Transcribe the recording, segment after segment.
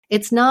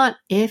It's not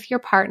if your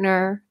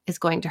partner is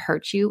going to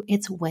hurt you,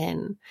 it's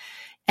when.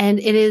 And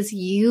it is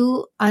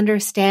you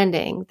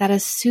understanding that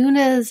as soon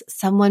as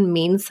someone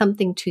means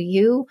something to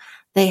you,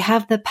 they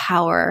have the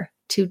power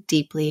to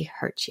deeply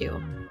hurt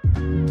you.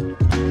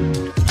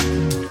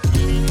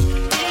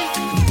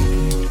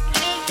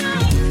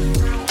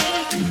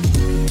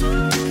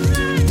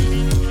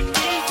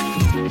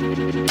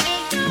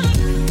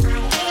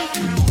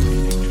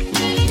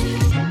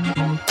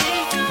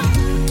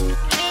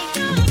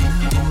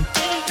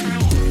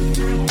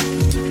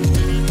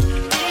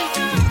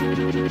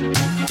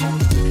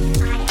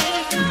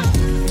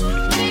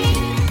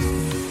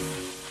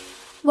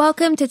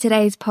 Welcome to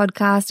today's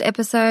podcast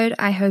episode.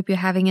 I hope you're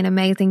having an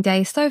amazing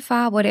day so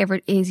far, whatever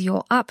it is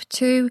you're up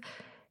to.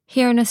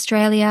 Here in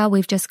Australia,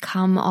 we've just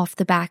come off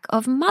the back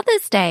of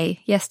Mother's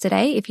Day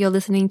yesterday. If you're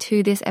listening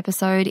to this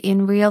episode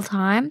in real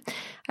time,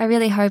 I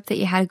really hope that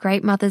you had a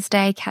great Mother's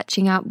Day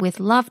catching up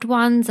with loved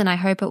ones, and I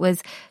hope it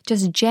was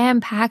just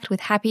jam-packed with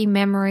happy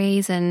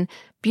memories and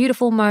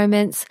beautiful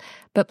moments.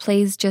 But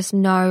please just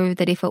know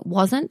that if it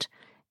wasn't,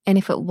 and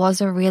if it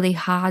was a really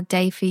hard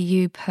day for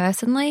you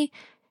personally,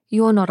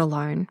 you're not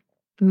alone.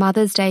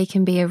 Mother's Day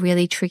can be a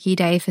really tricky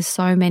day for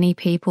so many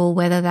people,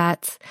 whether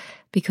that's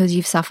because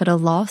you've suffered a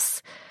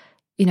loss,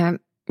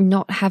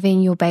 not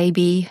having your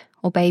baby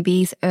or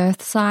baby's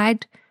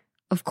earthside,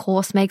 of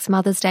course, makes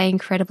Mother's Day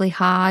incredibly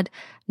hard.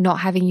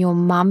 Not having your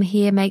mum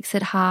here makes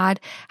it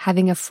hard.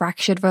 Having a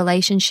fractured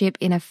relationship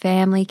in a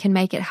family can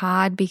make it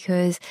hard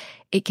because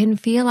it can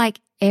feel like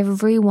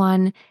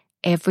everyone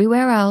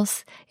everywhere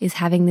else is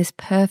having this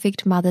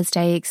perfect Mother's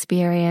Day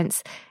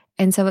experience.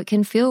 And so it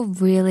can feel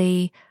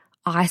really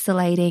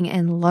isolating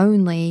and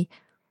lonely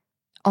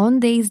on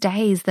these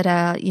days that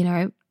are,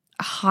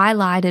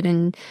 highlighted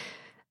and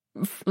I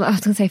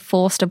was going to say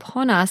forced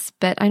upon us,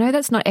 but I know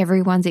that's not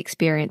everyone's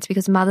experience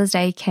because Mother's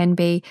Day can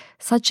be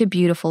such a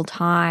beautiful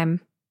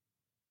time.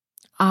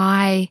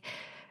 When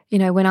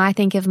I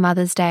think of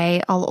Mother's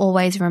Day, I'll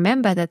always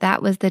remember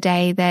that was the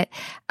day that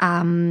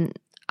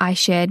I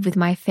shared with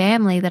my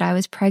family that I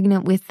was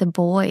pregnant with the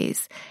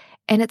boys.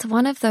 And it's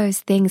one of those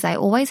things, I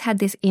always had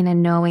this inner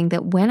knowing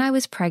that when I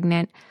was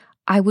pregnant,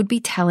 I would be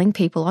telling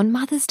people on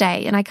Mother's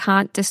Day, and I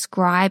can't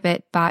describe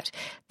it, but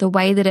the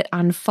way that it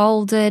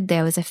unfolded,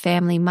 there was a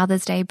family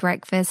Mother's Day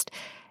breakfast,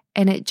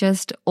 and it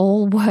just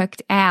all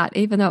worked out,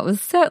 even though it was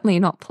certainly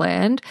not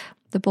planned.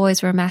 The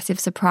boys were a massive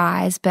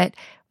surprise, but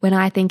when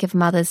I think of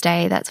Mother's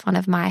Day, that's one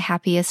of my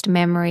happiest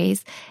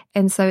memories.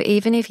 And so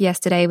even if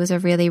yesterday was a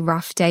really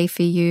rough day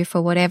for you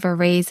for whatever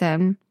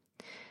reason,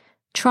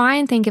 try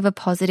and think of a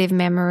positive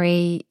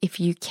memory if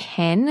you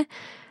can,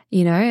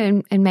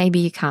 and maybe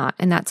you can't,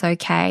 and that's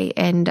okay.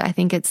 And I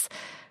think it's,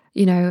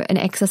 an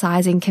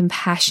exercise in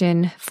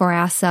compassion for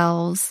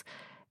ourselves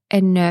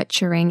and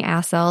nurturing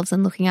ourselves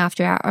and looking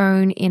after our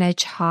own inner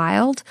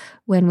child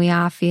when we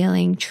are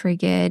feeling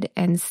triggered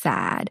and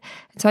sad.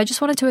 So I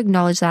just wanted to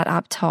acknowledge that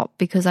up top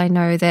because I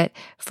know that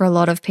for a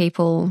lot of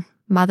people,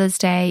 Mother's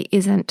Day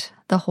isn't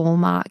the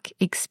hallmark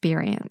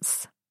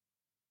experience.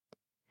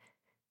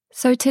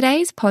 So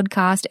today's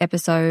podcast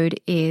episode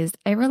is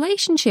a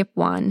relationship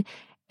one,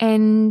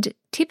 and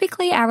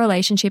typically our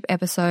relationship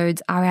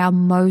episodes are our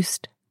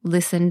most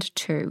listened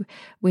to.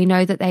 We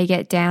know that they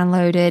get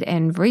downloaded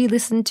and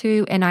re-listened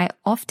to, and I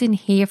often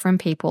hear from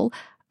people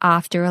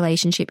after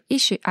relationship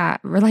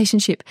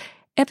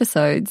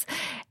episodes,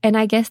 and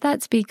I guess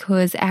that's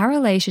because our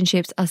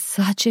relationships are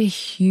such a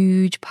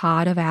huge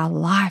part of our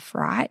life,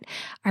 right?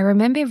 I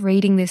remember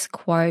reading this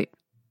quote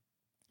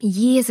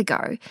years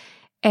ago,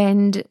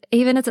 and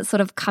even as it's sort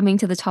of coming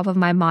to the top of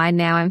my mind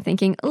now, I'm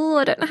thinking,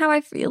 I don't know how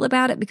I feel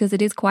about it because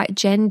it is quite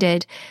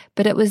gendered.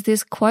 But it was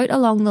this quote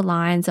along the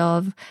lines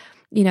of,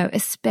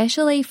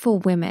 especially for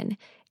women,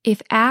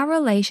 if our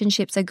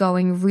relationships are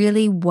going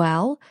really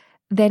well,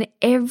 then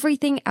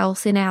everything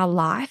else in our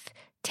life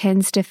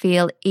tends to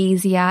feel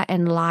easier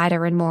and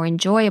lighter and more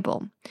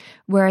enjoyable.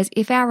 Whereas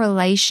if our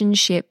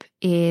relationship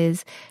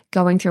is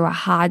going through a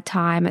hard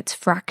time, it's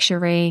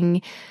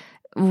fracturing,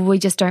 we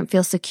just don't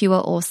feel secure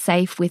or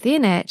safe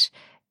within it,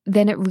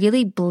 then it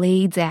really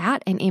bleeds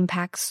out and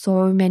impacts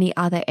so many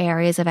other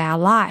areas of our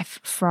life,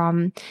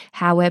 from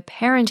how we're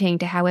parenting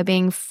to how we're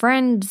being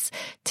friends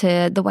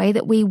to the way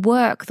that we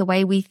work, the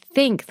way we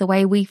think, the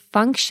way we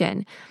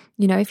function.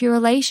 If your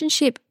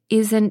relationship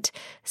isn't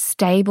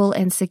stable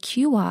and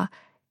secure,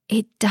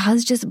 it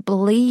does just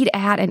bleed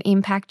out and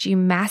impact you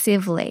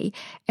massively.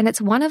 And it's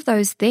one of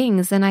those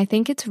things, and I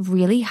think it's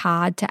really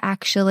hard to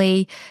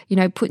actually,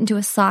 put into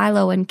a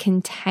silo and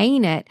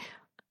contain it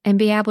and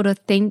be able to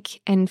think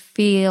and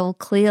feel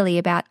clearly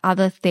about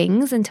other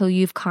things until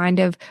you've kind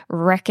of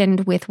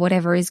reckoned with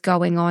whatever is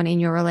going on in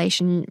your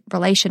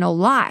relational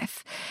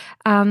life.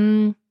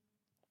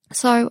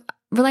 So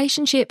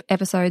relationship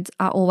episodes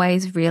are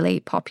always really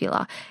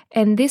popular.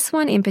 And this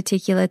one in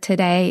particular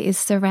today is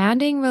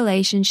surrounding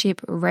relationship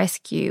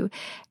rescue.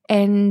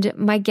 And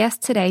my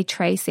guest today,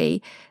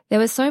 Tracy, there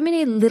were so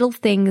many little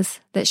things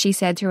that she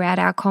said throughout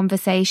our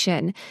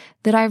conversation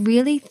that I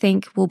really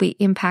think will be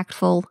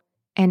impactful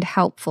and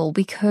helpful,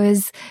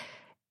 because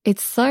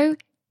It's so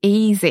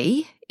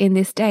easy in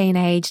this day and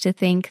age to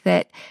think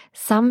that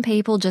some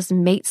people just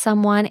meet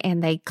someone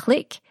and they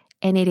click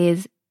and it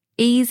is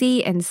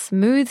easy and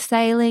smooth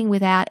sailing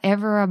without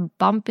ever a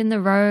bump in the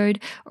road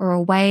or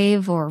a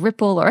wave or a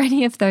ripple or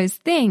any of those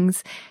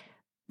things.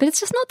 But it's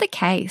just not the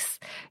case.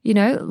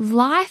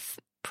 Life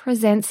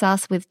presents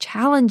us with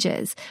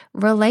challenges.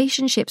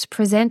 Relationships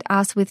present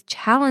us with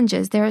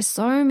challenges. There are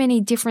so many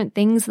different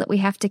things that we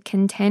have to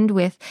contend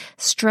with,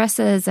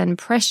 stresses and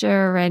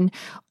pressure and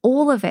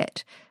all of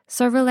it.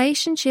 So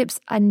relationships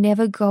are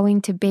never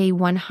going to be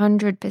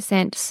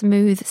 100%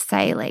 smooth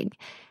sailing.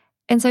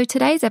 And so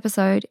today's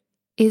episode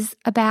is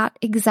about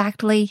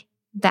exactly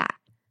that.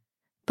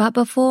 But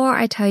before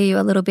I tell you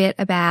a little bit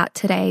about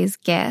today's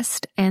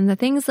guest and the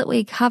things that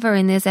we cover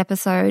in this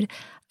episode,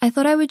 I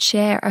thought I would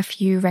share a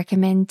few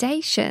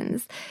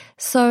recommendations.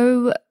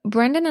 So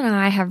Brendan and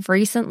I have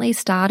recently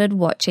started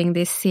watching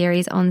this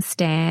series on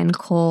Stan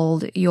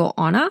called Your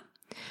Honor.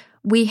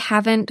 We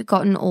haven't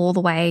gotten all the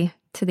way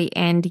to the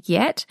end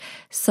yet.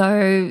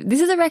 So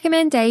this is a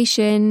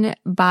recommendation,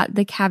 but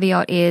the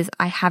caveat is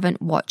I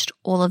haven't watched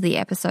all of the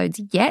episodes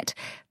yet,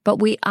 but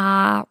we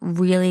are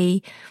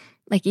really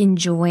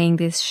enjoying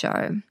this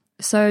show.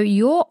 So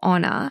Your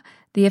Honor,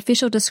 the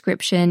official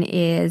description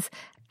is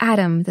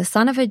Adam, the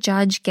son of a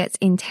judge, gets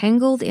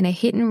entangled in a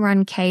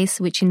hit-and-run case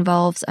which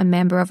involves a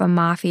member of a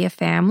mafia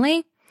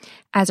family.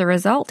 As a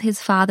result,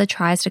 his father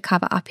tries to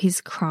cover up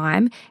his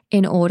crime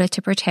in order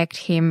to protect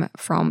him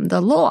from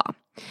the law.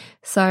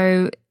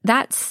 So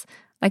that's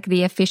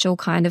the official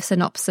kind of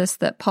synopsis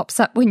that pops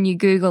up when you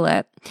Google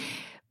it.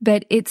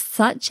 But it's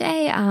such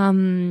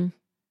a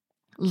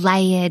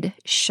layered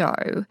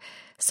show.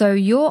 So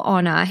Your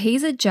Honor,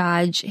 he's a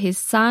judge, his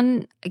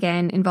son,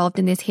 again, involved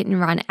in this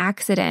hit-and-run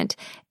accident,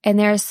 and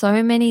there are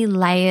so many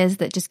layers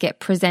that just get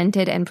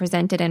presented and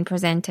presented and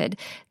presented.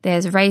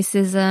 There's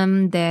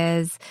racism,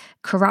 there's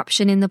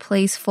corruption in the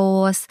police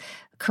force,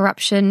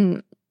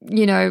 corruption,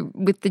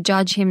 with the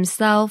judge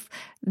himself.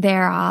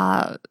 There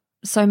are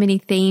so many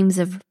themes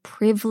of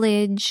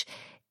privilege,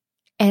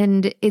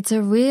 and it's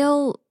a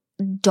real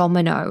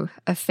domino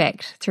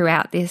effect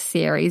throughout this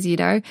series.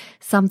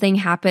 Something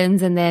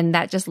happens and then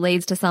that just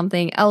leads to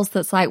something else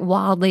that's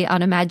wildly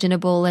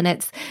unimaginable, and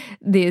it's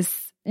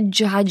this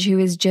judge who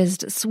is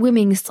just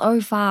swimming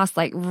so fast,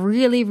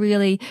 really,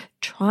 really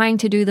trying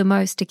to do the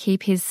most to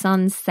keep his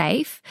son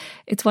safe.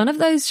 It's one of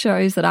those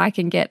shows that I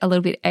can get a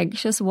little bit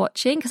anxious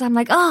watching because I'm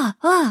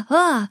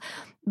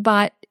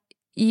but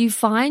you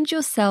find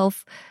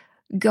yourself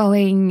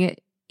going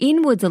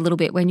inwards a little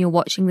bit when you're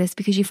watching this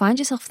because you find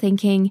yourself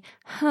thinking,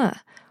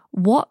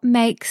 what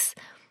makes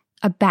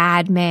a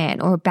bad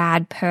man or a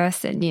bad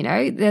person?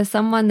 There's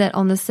someone that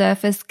on the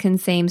surface can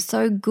seem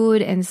so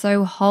good and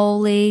so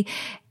holy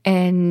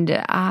and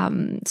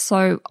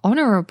so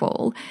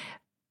honorable,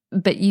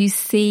 but you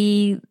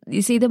see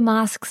the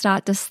mask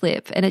start to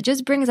slip, and it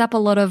just brings up a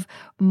lot of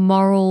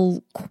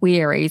moral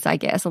queries, I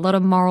guess, a lot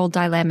of moral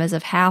dilemmas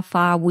of how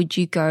far would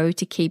you go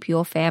to keep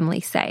your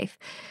family safe.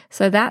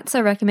 So that's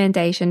a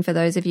recommendation for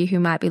those of you who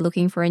might be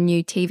looking for a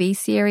new TV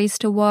series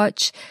to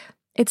watch.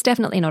 It's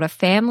definitely not a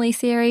family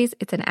series,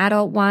 it's an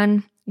adult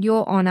one,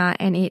 Your Honor,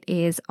 and it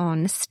is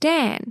on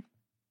Stan.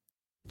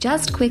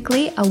 Just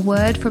quickly, a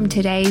word from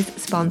today's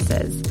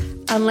sponsors.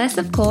 Unless,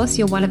 of course,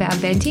 you're one of our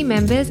Venti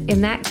members,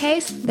 in that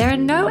case, there are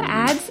no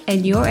ads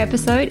and your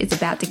episode is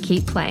about to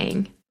keep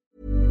playing.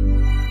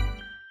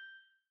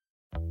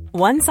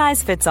 One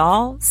size fits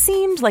all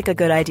seemed like a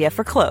good idea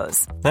for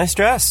clothes. Nice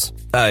dress.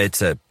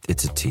 It's a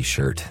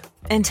t-shirt.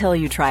 Until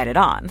you tried it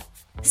on.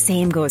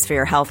 Same goes for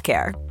your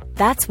healthcare.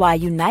 That's why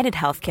United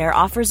Healthcare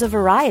offers a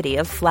variety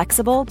of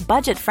flexible,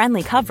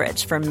 budget-friendly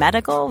coverage for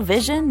medical,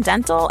 vision,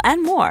 dental,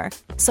 and more.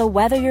 So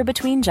whether you're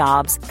between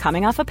jobs,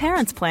 coming off a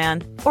parent's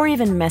plan, or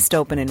even missed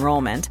open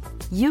enrollment,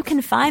 you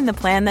can find the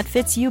plan that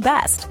fits you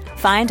best.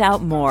 Find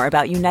out more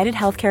about United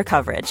Healthcare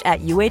coverage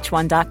at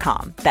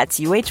uh1.com. That's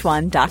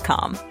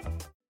uh1.com.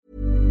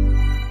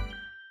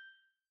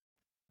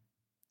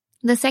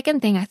 The second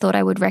thing I thought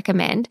I would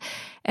recommend,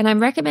 and I'm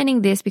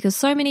recommending this because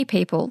so many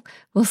people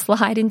will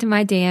slide into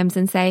my DMs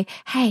and say,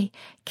 hey,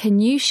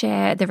 can you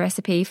share the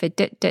recipe for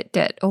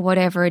or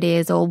whatever it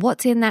is, or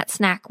what's in that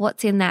snack,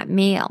 what's in that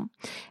meal?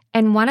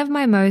 And one of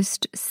my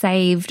most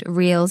saved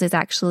reels is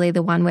actually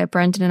the one where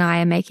Brendan and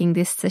I are making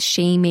this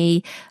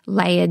sashimi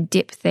layered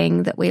dip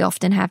thing that we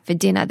often have for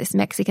dinner, this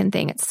Mexican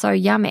thing. It's so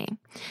yummy.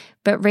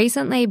 But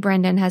recently,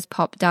 Brendan has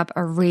popped up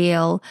a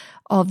reel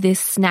of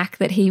this snack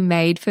that he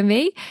made for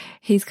me.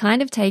 He's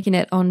kind of taken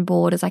it on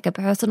board as a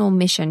personal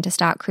mission to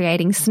start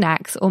creating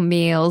snacks or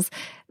meals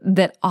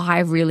that I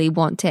really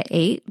want to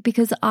eat,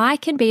 because I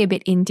can be a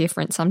bit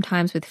indifferent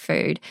sometimes with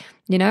food.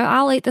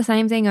 I'll eat the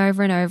same thing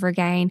over and over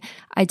again.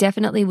 I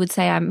definitely would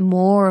say I'm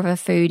more of a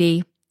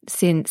foodie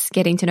since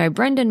getting to know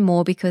Brendan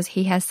more, because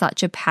he has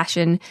such a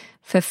passion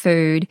for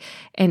food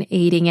and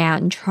eating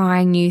out and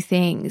trying new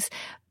things.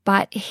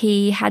 But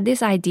he had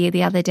this idea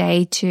the other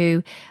day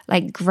to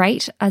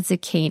grate a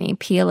zucchini,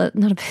 peel it,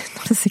 not a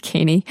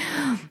zucchini.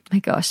 Oh my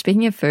gosh,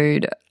 speaking of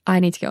food,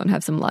 I need to go and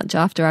have some lunch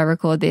after I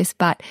record this,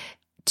 but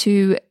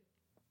to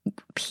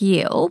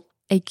peel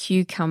a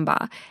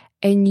cucumber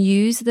and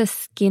use the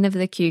skin of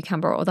the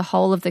cucumber or the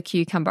whole of the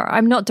cucumber.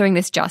 I'm not doing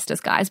this justice,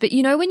 guys, but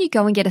you know when you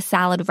go and get a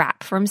salad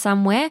wrap from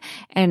somewhere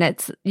and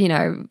it's, you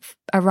know,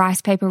 a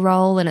rice paper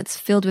roll and it's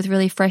filled with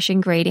really fresh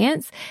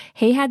ingredients?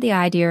 He had the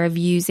idea of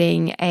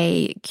using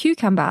a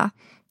cucumber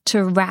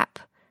to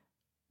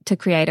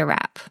create a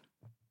wrap.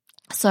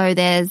 So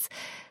there's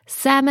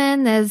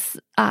salmon, there's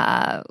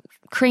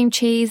cream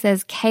cheese,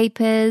 there's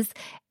capers,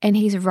 and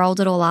he's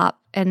rolled it all up.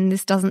 And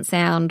this doesn't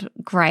sound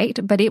great,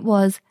 but it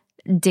was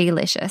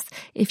delicious.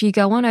 If you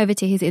go on over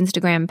to his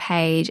Instagram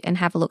page and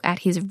have a look at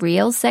his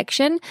Reels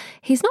section,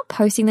 he's not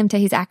posting them to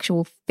his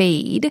actual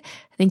feed.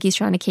 I think he's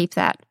trying to keep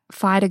that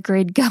fighter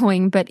grid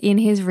going, but in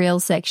his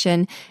Reels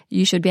section,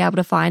 you should be able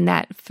to find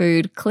that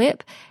food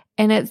clip.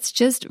 And it's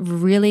just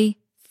really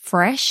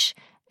fresh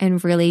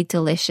and really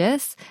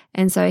delicious.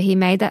 And so he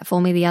made that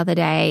for me the other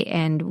day.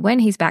 And when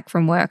he's back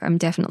from work, I'm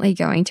definitely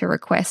going to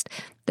request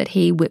that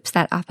he whips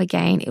that up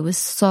again. It was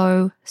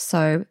so,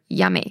 so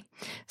yummy.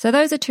 So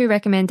those are 2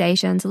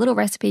 recommendations, a little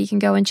recipe you can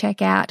go and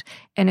check out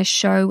and a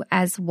show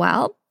as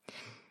well.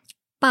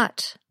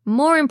 But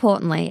more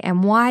importantly,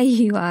 and why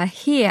you are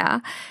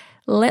here,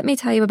 let me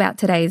tell you about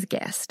today's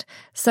guest.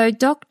 So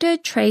Dr.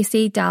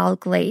 Tracy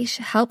Dalgleish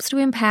helps to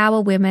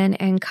empower women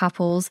and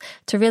couples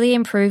to really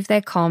improve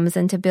their comms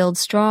and to build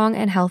strong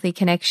and healthy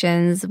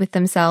connections with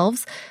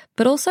themselves,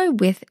 but also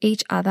with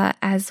each other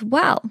as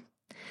well.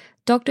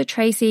 Dr.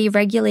 Tracy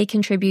regularly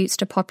contributes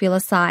to popular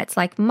sites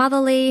like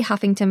Motherly,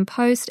 Huffington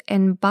Post,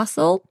 and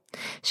Bustle.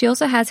 She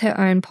also has her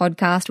own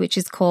podcast, which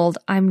is called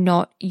I'm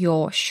Not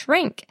Your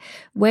Shrink,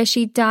 where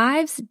she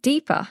dives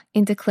deeper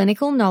into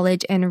clinical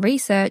knowledge and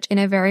research in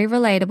a very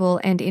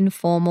relatable and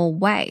informal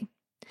way.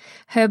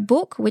 Her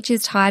book, which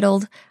is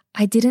titled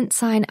I Didn't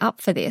Sign Up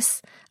for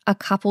This, a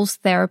couples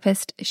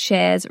therapist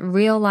shares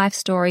real-life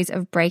stories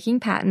of breaking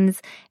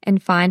patterns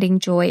and finding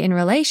joy in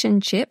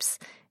relationships,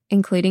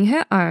 including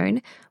her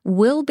own,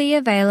 will be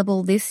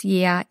available this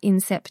year in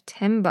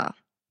September.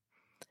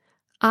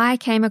 I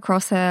came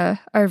across her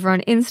over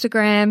on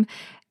Instagram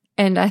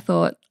and I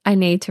thought I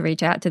need to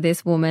reach out to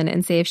this woman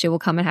and see if she will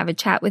come and have a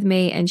chat with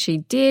me, and she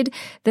did.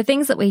 The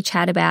things that we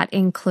chat about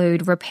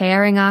include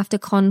repairing after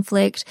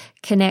conflict,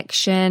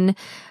 connection,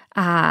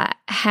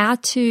 how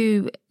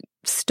to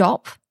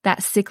stop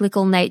that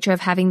cyclical nature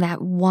of having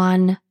that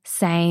one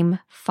same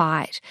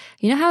fight.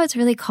 You know how it's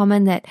really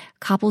common that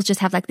couples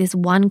just have like this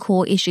one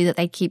core issue that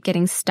they keep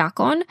getting stuck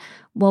on?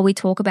 Well, we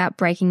talk about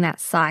breaking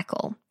that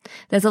cycle.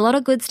 There's a lot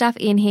of good stuff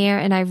in here,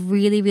 and I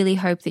really, really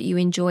hope that you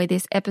enjoy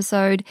this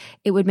episode.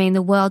 It would mean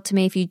the world to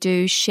me if you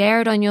do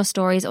share it on your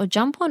stories or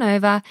jump on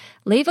over,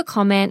 leave a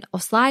comment or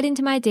slide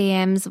into my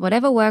DMs,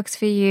 whatever works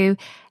for you.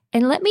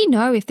 And let me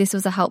know if this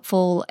was a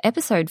helpful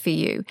episode for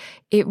you.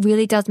 It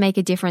really does make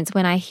a difference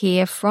when I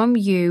hear from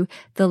you,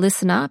 the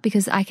listener,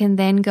 because I can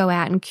then go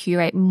out and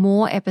curate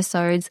more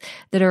episodes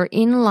that are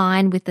in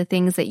line with the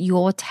things that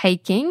you're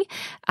taking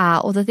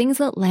or the things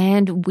that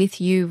land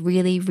with you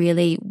really,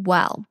 really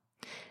well.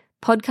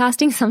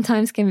 Podcasting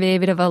sometimes can be a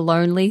bit of a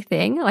lonely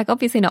thing, like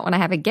obviously not when I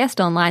have a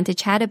guest online to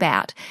chat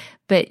about,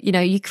 but you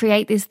know, you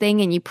create this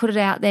thing and you put it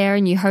out there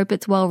and you hope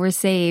it's well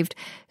received.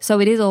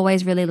 So it is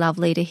always really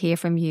lovely to hear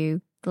from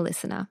you, the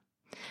listener.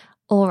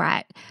 All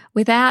right,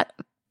 without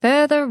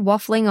further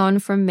waffling on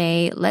from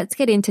me, let's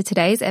get into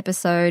today's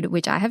episode,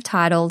 which I have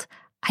titled,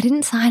 I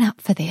Didn't Sign Up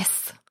for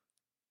This.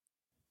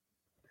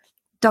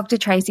 Dr.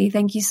 Tracy,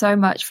 thank you so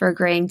much for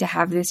agreeing to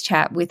have this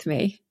chat with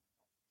me.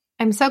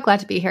 I'm so glad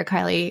to be here,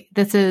 Kylie.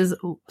 This is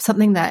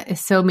something that is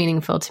so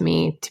meaningful to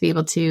me to be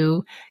able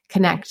to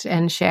connect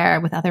and share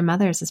with other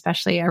mothers,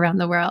 especially around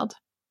the world.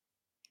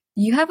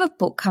 You have a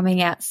book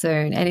coming out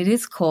soon, and it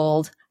is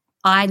called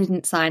I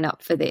Didn't Sign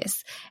Up for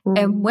This.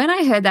 And when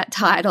I heard that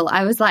title,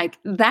 I was like,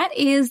 that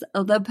is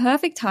the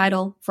perfect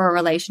title for a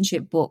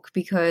relationship book,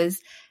 because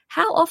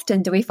how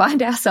often do we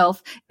find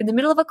ourselves in the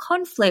middle of a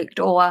conflict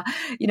or,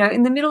 you know,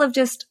 in the middle of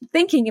just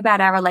thinking about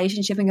our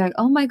relationship and going,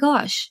 oh my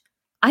gosh,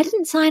 I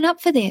didn't sign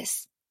up for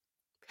this.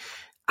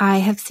 I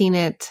have seen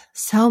it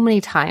so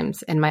many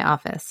times in my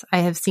office. I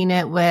have seen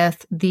it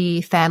with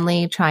the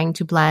family trying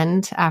to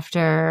blend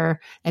after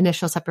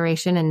initial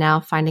separation and now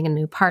finding a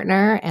new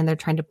partner, and they're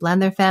trying to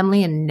blend their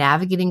family and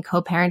navigating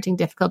co-parenting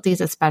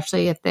difficulties,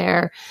 especially if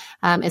there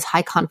is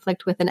high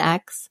conflict with an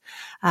ex.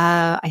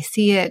 I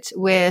see it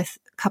with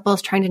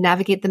couples trying to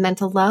navigate the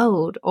mental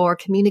load or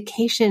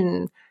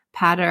communication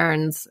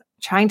patterns,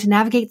 trying to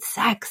navigate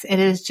sex. It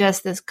is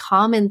just this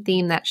common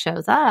theme that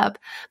shows up,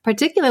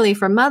 particularly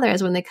for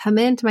mothers when they come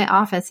into my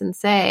office and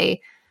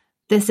say,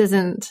 this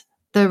isn't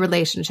the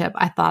relationship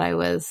I thought I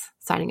was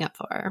signing up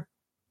for.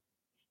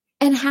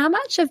 And how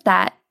much of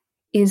that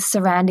is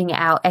surrounding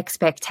our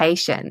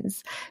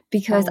expectations?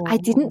 Because I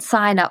didn't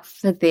sign up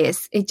for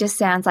this. It just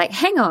sounds like,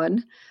 hang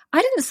on,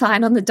 I didn't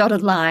sign on the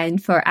dotted line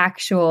for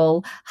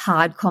actual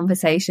hard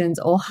conversations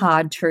or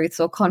hard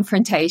truths or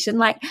confrontation.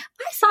 Like,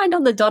 I signed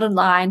on the dotted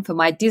line for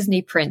my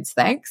Disney prince,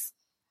 thanks.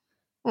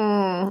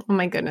 Oh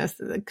my goodness.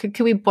 Could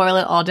we boil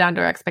it all down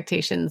to our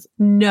expectations?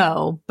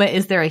 No. But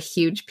is there a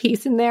huge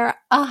piece in there?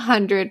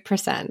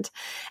 100%.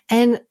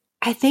 And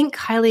I think,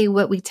 Kylie,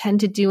 what we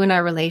tend to do in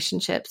our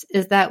relationships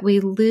is that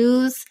we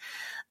lose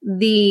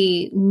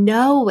the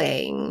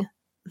knowing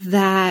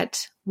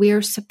that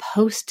we're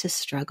supposed to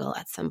struggle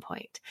at some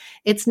point.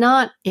 It's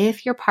not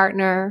if your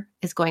partner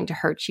is going to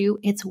hurt you,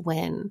 it's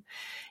when.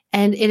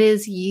 And it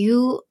is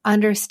you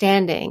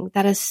understanding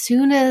that as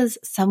soon as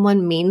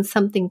someone means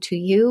something to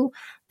you,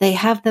 they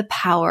have the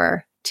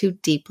power to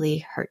deeply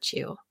hurt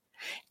you.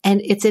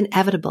 And it's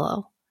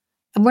inevitable.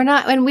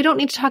 And we don't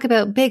need to talk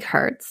about big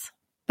hurts,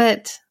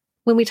 but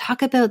when we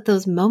talk about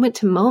those moment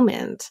to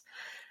moment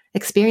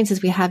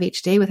experiences we have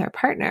each day with our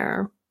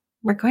partner,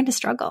 we're going to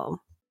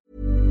struggle.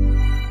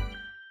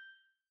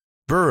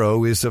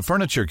 Burrow is a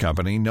furniture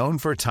company known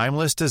for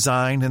timeless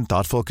design and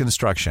thoughtful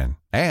construction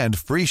and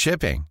free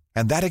shipping,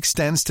 and that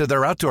extends to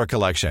their outdoor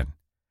collection.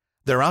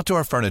 Their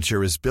outdoor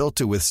furniture is built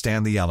to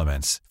withstand the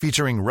elements,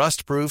 featuring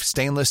rust-proof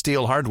stainless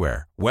steel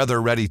hardware,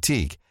 weather-ready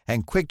teak,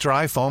 and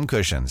quick-dry foam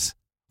cushions.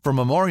 For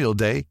Memorial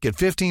Day, get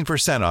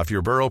 15% off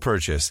your Burrow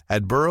purchase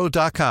at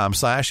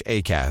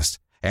burrow.com/ACAST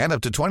and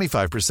up to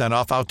 25%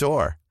 off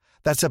outdoor.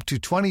 That's up to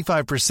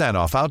 25%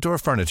 off outdoor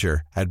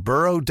furniture at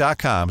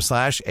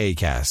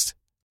burrow.com/ACAST.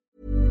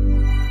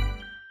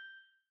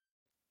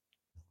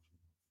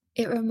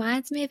 It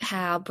reminds me of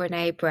how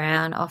Brené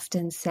Brown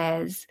often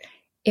says,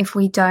 if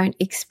we don't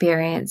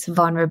experience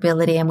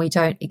vulnerability and we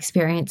don't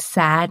experience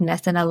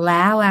sadness and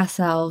allow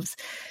ourselves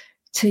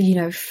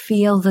to,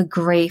 feel the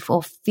grief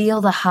or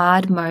feel the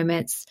hard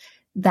moments,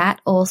 that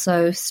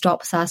also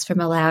stops us from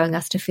allowing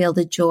us to feel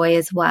the joy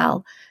as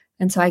well.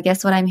 And so I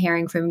guess what I'm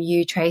hearing from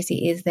you,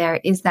 Tracy, is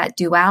there is that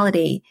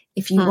duality.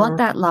 If you want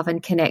that love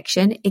and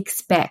connection,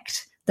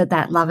 expect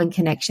that love and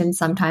connection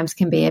sometimes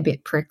can be a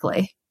bit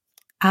prickly.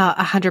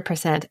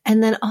 100%.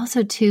 And then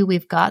also too,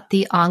 we've got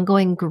the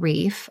ongoing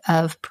grief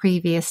of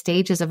previous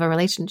stages of a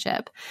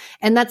relationship.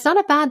 And that's not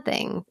a bad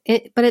thing,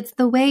 but it's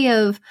the way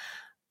of,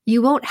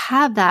 you won't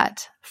have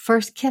that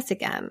first kiss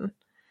again,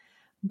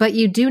 but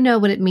you do know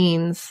what it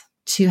means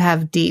to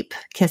have deep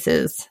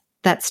kisses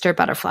that stir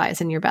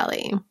butterflies in your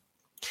belly.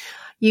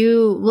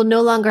 You will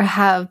no longer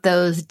have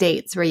those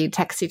dates where you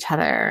text each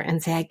other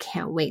and say, I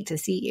can't wait to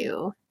see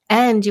you.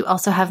 And you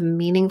also have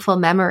meaningful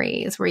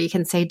memories where you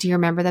can say, do you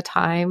remember the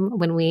time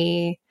when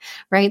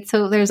right?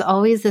 So there's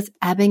always this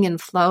ebbing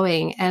and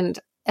flowing. And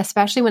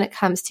especially when it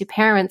comes to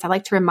parents, I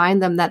like to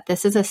remind them that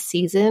this is a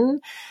season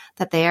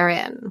that they are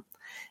in.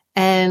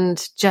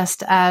 And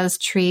just as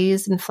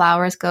trees and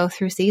flowers go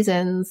through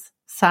seasons,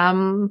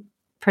 some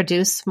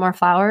produce more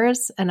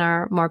flowers and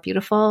are more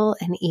beautiful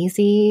and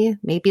easy.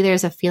 Maybe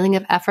there's a feeling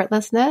of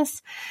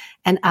effortlessness,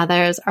 and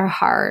others are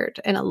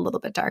hard and a little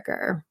bit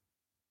darker.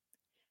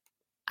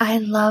 I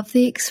love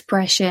the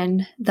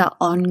expression, the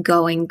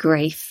ongoing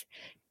grief,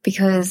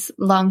 because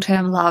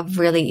long-term love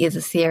really is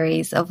a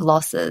series of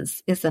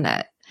losses, isn't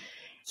it?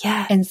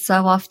 Yeah. And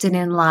so often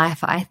in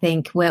life, I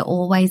think we're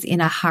always in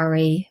a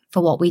hurry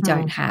for what we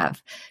don't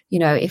have.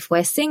 If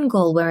we're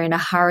single, we're in a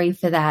hurry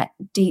for that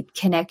deep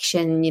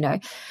connection.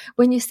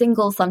 When you're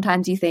single,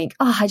 sometimes you think,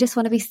 I just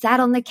want to be sat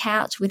on the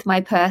couch with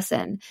my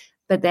person.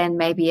 But then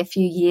maybe a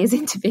few years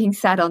into being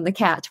sat on the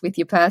couch with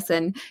your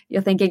person,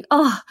 you're thinking,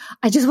 I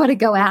just want to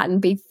go out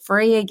and be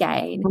free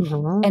again.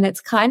 Mm-hmm. And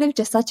it's kind of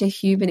just such a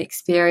human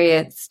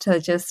experience to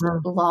just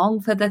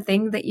long for the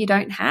thing that you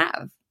don't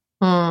have.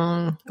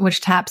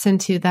 Which taps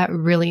into that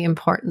really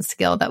important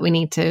skill that we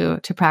need to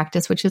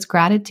practice, which is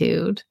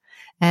gratitude.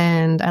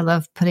 And I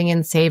love putting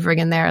in savoring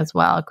in there as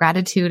well.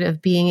 Gratitude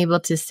of being able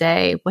to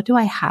say, what do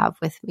I have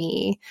with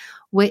me?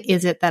 What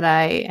is it that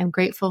I am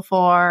grateful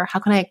for? How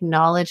can I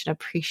acknowledge and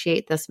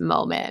appreciate this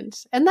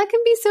moment? And that can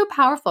be so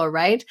powerful,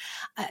 right?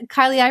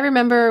 Kylie, I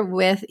remember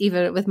with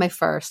my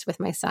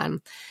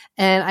son,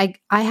 and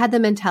I had the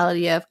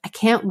mentality of, I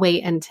can't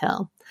wait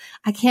until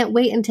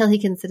he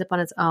can sit up on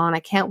his own. I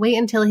can't wait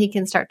until he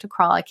can start to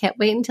crawl. I can't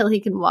wait until he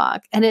can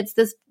walk. And it's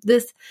this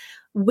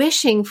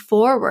wishing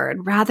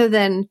forward rather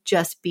than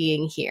just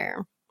being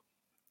here.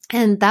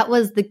 And that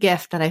was the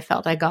gift that I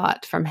felt I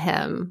got from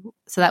him.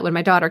 So that when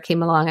my daughter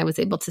came along, I was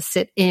able to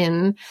sit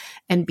in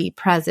and be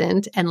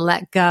present and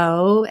let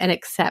go and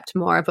accept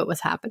more of what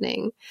was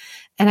happening.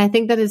 And I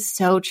think that is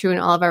so true in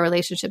all of our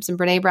relationships. And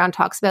Brené Brown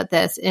talks about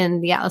this in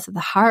the Atlas of the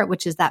Heart,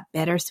 which is that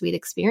bittersweet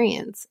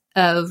experience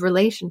of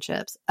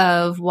relationships,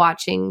 of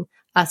watching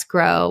us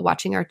grow,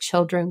 watching our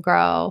children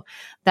grow,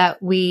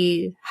 that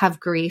we have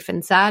grief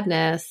and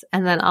sadness,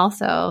 and then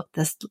also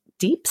this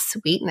deep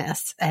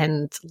sweetness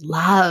and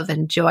love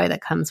and joy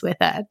that comes with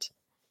it.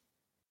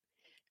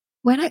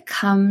 When it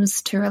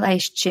comes to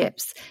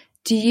relationships,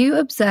 do you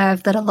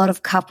observe that a lot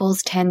of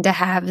couples tend to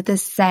have the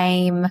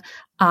same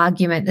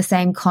argument, the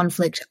same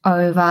conflict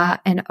over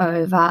and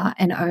over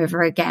and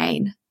over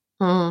again?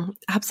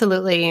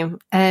 Absolutely.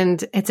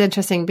 And it's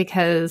interesting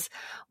because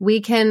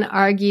we can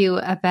argue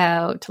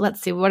about,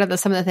 let's see, what are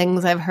some of the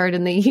things I've heard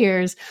in the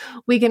years?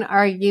 We can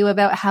argue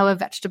about how a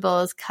vegetable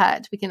is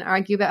cut. We can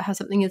argue about how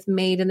something is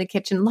made in the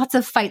kitchen. Lots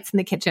of fights in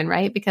the kitchen,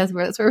 right? Because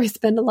that's where we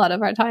spend a lot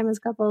of our time as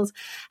couples.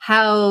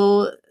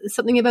 How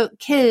something about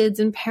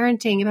kids and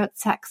parenting, about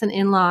sex and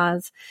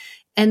in-laws.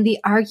 And the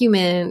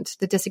argument,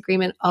 the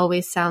disagreement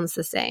always sounds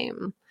the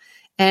same.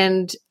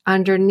 And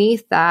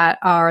underneath that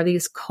are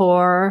these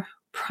core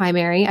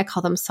primary, I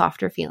call them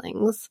softer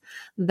feelings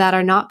that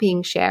are not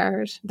being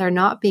shared, they're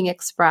not being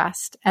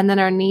expressed, and then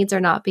our needs are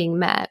not being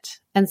met.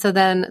 And so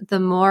then the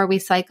more we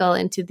cycle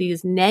into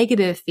these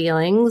negative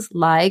feelings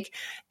like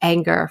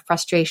anger,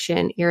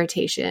 frustration,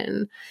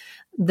 irritation,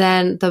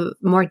 then the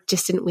more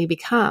distant we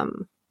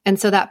become. And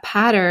so that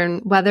pattern,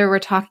 whether we're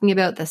talking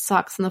about the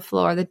socks on the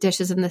floor, the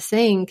dishes in the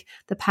sink,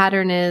 the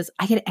pattern is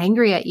I get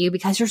angry at you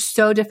because you're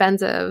so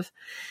defensive.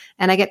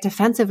 And I get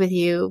defensive with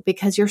you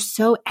because you're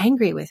so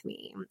angry with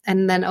me.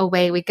 And then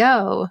away we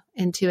go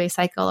into a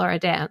cycle or a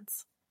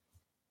dance.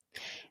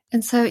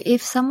 And so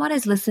if someone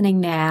is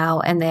listening now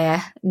and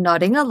they're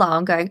nodding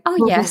along going,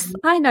 oh yes,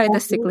 I know the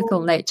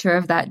cyclical nature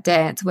of that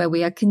dance where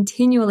we are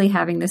continually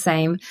having the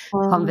same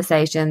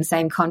conversation,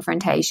 same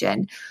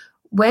confrontation,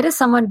 where does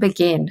someone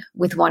begin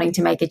with wanting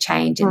to make a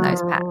change in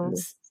those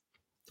patterns?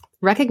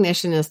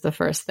 Recognition is the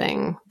first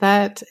thing.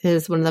 That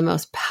is one of the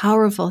most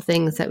powerful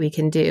things that we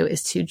can do,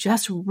 is to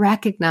just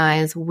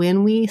recognize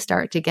when we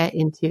start to get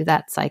into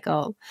that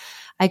cycle.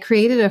 I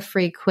created a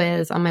free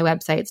quiz on my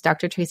website, it's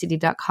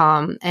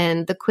drtracyd.com.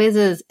 And the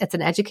quiz it's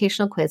an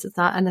educational quiz. It's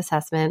not an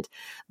assessment,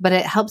 but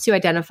it helps you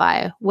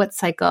identify what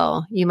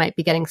cycle you might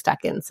be getting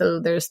stuck in. So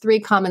there's 3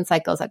 common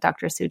cycles that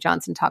Dr. Sue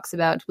Johnson talks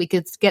about. We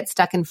could get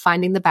stuck in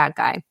finding the bad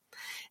guy.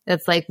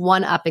 It's like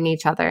one-upping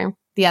each other.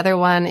 The other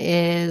one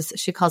is,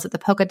 she calls it the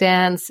polka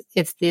dance.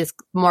 It's this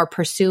more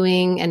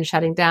pursuing and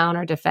shutting down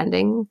or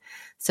defending.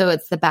 So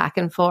it's the back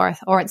and forth,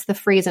 or it's the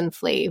freeze and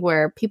flee,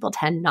 where people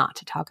tend not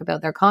to talk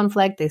about their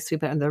conflict. They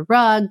sweep it under the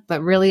rug,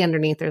 but really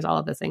underneath there's all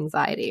of this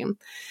anxiety.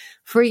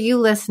 For you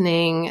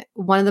listening,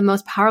 one of the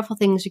most powerful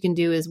things you can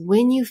do is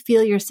when you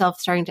feel yourself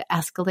starting to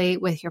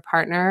escalate with your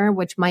partner,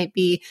 which might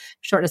be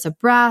shortness of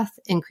breath,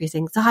 increased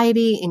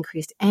anxiety,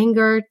 increased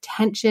anger,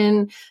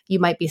 tension. You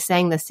might be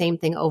saying the same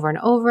thing over and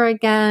over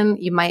again.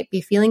 You might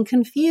be feeling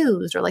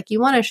confused or like you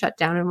want to shut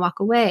down and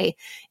walk away.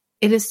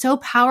 It is so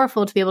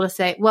powerful to be able to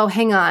say, well,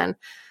 hang on.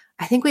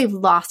 I think we've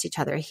lost each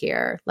other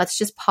here. Let's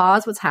just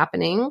pause what's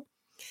happening.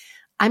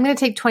 I'm going to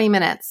take 20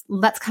 minutes.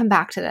 Let's come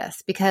back to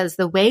this, because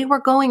the way we're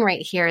going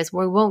right here is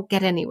we won't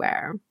get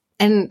anywhere.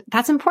 And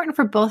that's important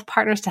for both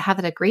partners to have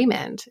that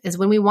agreement, is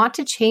when we want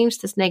to change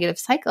this negative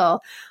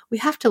cycle, we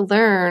have to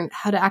learn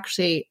how to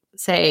actually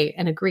say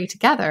and agree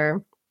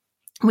together,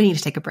 we need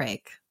to take a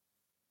break.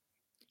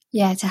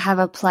 Yeah, to have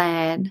a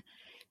plan.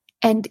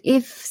 And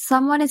if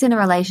someone is in a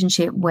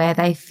relationship where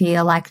they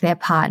feel like their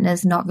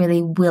partner's not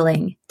really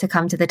willing to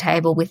come to the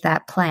table with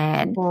that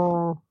plan,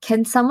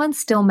 can someone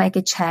still make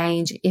a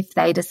change if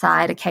they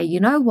decide, okay, you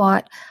know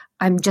what,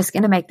 I'm just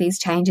going to make these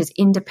changes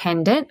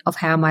independent of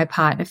how my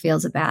partner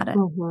feels about it?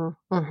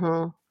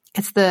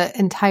 It's the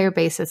entire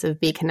basis of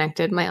Be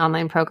Connected, my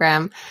online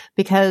program,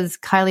 because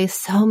Kylie,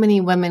 so many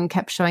women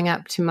kept showing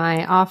up to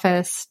my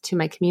office, to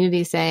my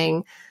community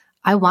saying,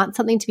 I want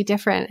something to be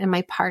different, and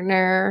my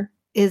partner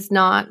is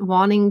not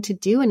wanting to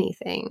do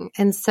anything.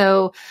 And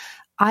so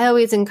I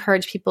always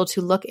encourage people to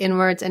look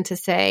inwards and to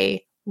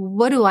say,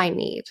 what do I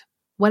need?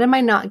 What am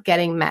I not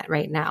getting met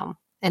right now?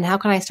 And how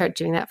can I start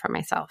doing that for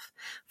myself?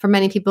 For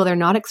many people, they're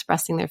not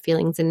expressing their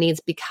feelings and needs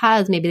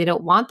because maybe they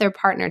don't want their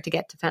partner to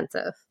get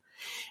defensive.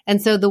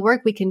 And so the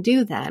work we can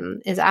do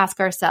then is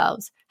ask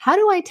ourselves, how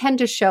do I tend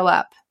to show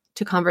up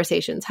to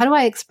conversations? How do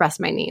I express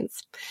my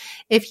needs?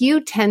 If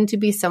you tend to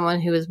be someone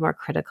who is more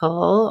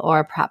critical,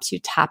 or perhaps you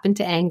tap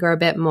into anger a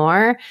bit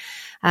more,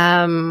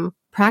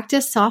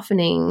 practice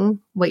softening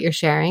what you're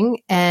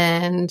sharing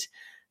and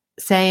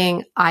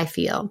saying, I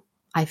feel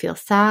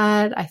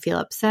sad, I feel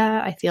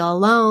upset, I feel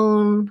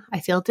alone, I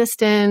feel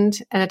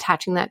distant, and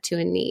attaching that to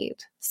a need.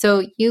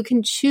 So you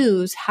can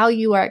choose how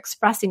you are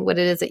expressing what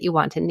it is that you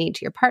want and need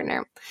to your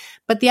partner.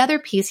 But the other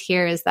piece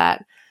here is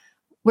that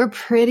we're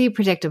pretty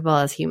predictable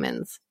as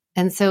humans.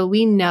 And so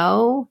we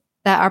know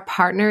that our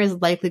partner is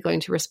likely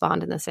going to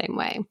respond in the same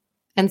way.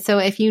 And so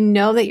if you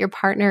know that your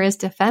partner is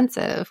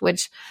defensive,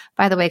 which,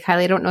 by the way,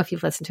 Kylie, I don't know if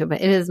you've listened to it,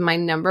 but it is my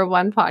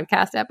 #1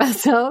 podcast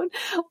episode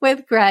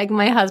with Greg,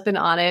 my husband,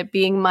 on it,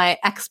 being my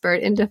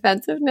expert in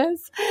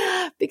defensiveness,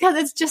 because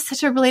it's just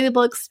such a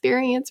relatable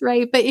experience,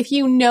 right? But if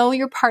you know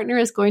your partner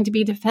is going to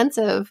be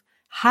defensive,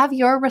 have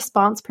your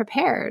response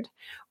prepared,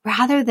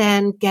 rather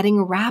than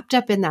getting wrapped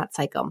up in that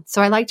cycle.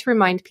 So I like to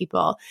remind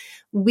people,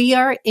 we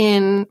are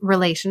in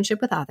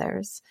relationship with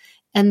others,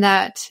 and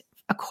that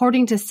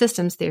according to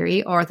systems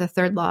theory, or the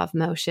third law of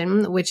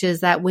motion, which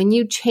is that when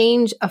you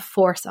change a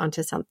force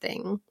onto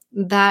something,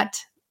 that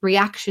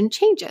reaction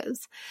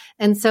changes.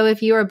 And so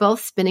if you are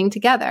both spinning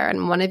together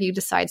and one of you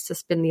decides to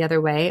spin the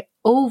other way,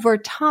 over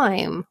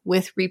time,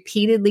 with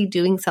repeatedly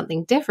doing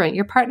something different,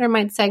 your partner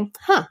might say,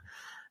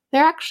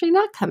 they're actually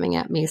not coming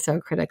at me so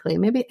critically.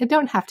 Maybe I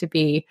don't have to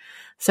be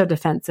so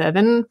defensive.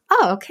 And,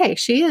 okay,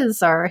 she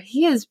is or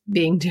he is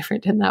being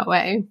different in that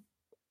way.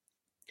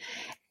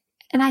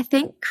 And I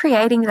think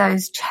creating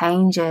those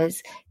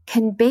changes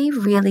can be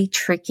really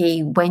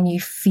tricky when you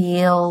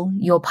feel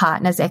your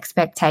partner's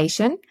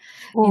expectation.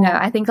 You know,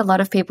 I think a lot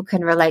of people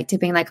can relate to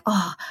being like,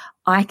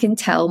 I can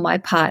tell my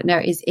partner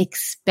is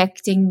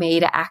expecting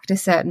me to act a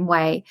certain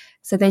way.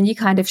 So then you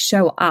kind of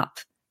show up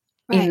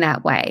in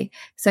that way.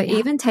 So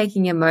even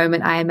taking a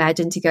moment, I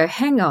imagine, to go,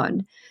 hang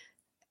on,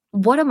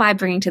 what am I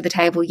bringing to the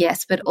table?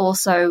 Yes, but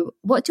also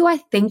what do I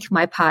think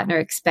my partner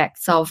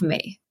expects of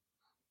me?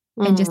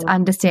 And just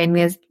understanding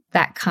there's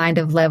that kind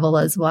of level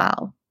as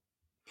well.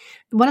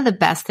 One of the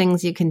best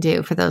things you can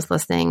do for those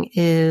listening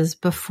is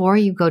before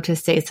you go to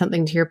say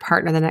something to your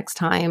partner the next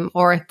time,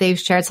 or if they've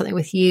shared something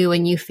with you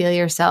and you feel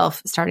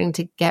yourself starting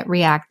to get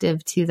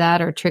reactive to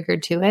that or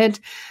triggered to it,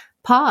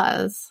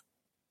 pause.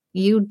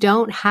 You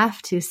don't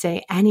have to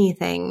say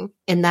anything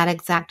in that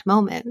exact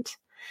moment.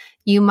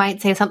 You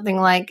might say something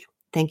like,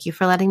 thank you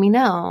for letting me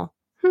know.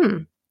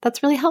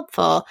 That's really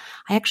helpful.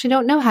 I actually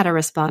don't know how to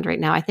respond right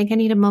now. I think I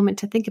need a moment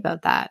to think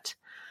about that.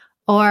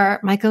 Or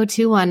my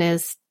go-to one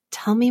is,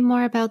 tell me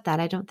more about that.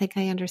 I don't think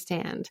I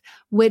understand.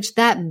 Which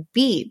that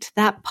beat,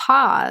 that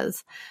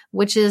pause,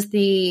 which is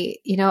the,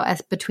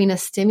 as between a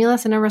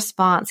stimulus and a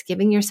response,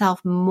 giving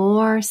yourself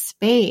more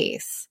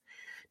space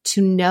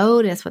to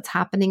notice what's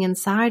happening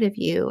inside of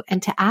you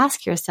and to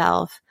ask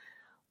yourself,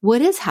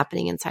 what is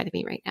happening inside of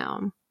me right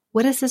now?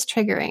 What is this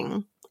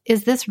triggering?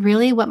 Is this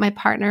really what my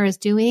partner is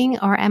doing?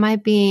 Or am I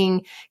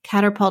being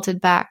catapulted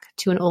back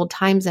to an old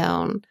time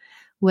zone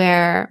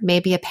where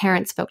maybe a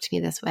parent spoke to me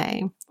this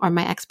way, or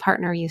my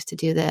ex-partner used to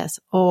do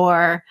this,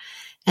 and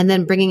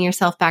then bringing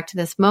yourself back to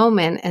this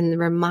moment and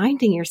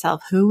reminding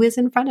yourself who is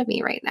in front of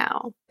me right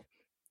now.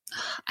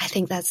 I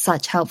think that's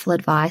such helpful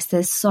advice.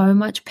 There's so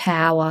much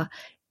power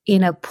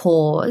in a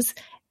pause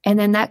and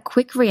then that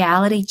quick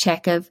reality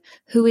check of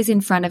who is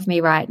in front of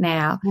me right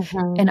now.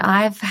 And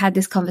I've had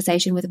this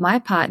conversation with my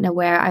partner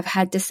where I've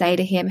had to say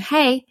to him,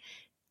 hey,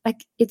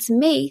 it's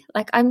me.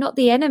 I'm not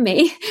the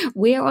enemy.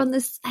 We're on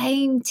the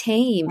same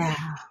team.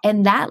 Yeah.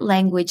 And that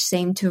language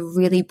seemed to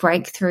really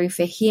break through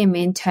for him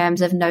in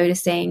terms of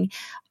noticing,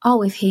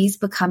 if he's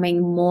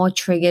becoming more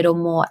triggered or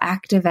more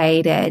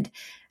activated,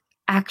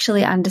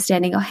 actually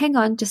understanding, hang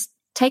on, just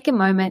take a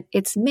moment.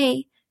 It's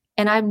me.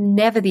 And I'm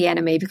never the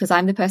enemy because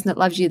I'm the person that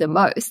loves you the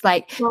most.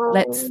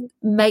 Let's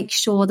make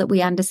sure that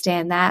we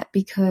understand that,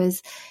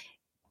 because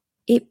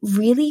it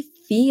really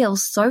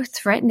feels so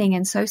threatening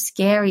and so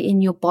scary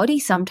in your body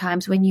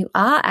sometimes when you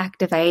are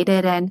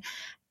activated. And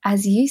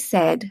as you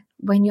said,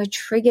 when you're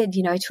triggered,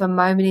 to a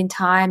moment in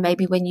time,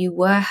 maybe when you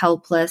were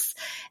helpless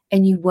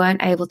and you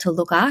weren't able to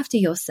look after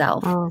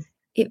yourself,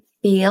 it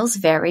feels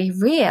very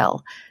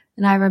real.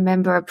 And I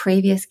remember a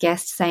previous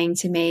guest saying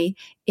to me,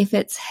 if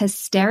it's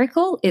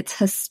hysterical, it's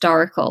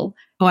historical.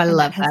 Oh, I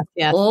love that.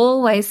 Yes.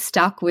 Always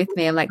stuck with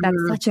me. I'm like,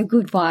 that's such a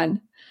good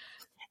one.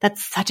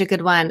 That's such a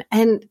good one.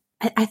 And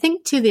I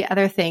think too, the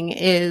other thing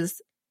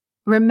is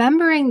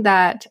remembering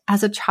that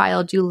as a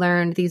child, you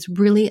learned these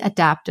really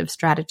adaptive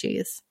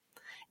strategies.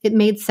 It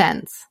made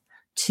sense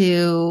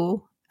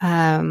to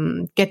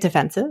get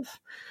defensive,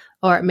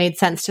 or it made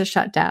sense to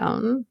shut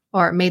down,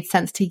 or it made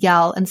sense to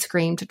yell and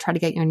scream to try to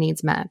get your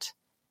needs met.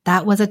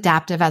 That was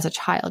adaptive as a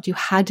child. You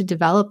had to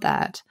develop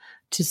that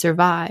to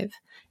survive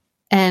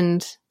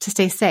and to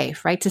stay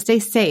safe, right? To stay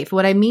safe.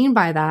 What I mean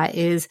by that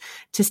is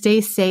to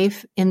stay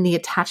safe in the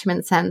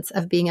attachment sense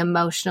of being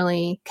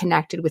emotionally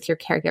connected with your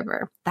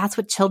caregiver. That's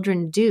what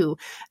children do.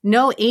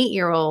 No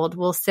 8-year-old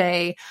will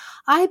say,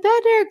 I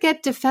better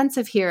get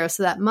defensive here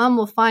so that mom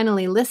will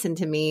finally listen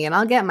to me and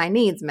I'll get my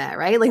needs met,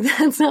 right?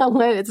 That's not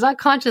what, it's not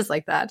conscious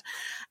like that.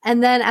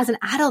 And then as an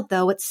adult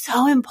though, what's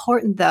so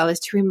important though is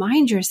to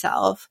remind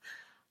yourself,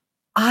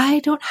 I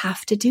don't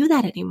have to do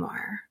that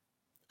anymore.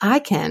 I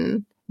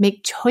can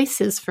make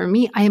choices for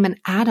me. I am an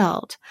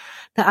adult,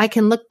 that I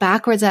can look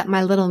backwards at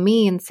my little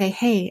me and say,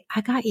 hey,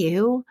 I got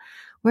you.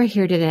 We're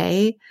here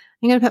today.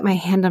 I'm going to put my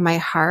hand on my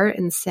heart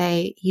and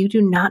say, you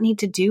do not need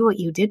to do what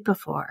you did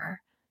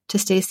before to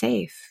stay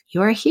safe.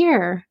 You are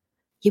here.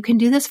 You can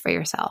do this for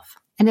yourself.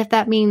 And if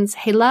that means,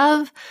 hey,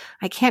 love,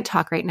 I can't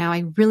talk right now.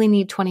 I really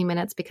need 20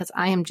 minutes because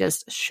I am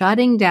just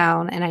shutting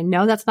down and I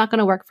know that's not going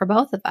to work for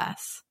both of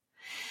us.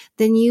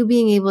 Then you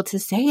being able to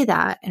say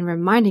that and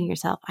reminding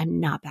yourself,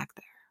 I'm not back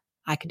there.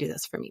 I can do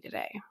this for me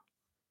today.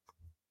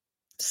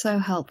 So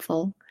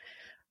helpful.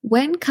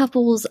 When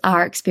couples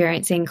are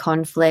experiencing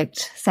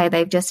conflict, say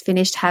they've just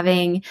finished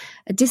having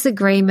a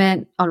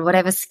disagreement on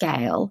whatever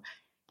scale,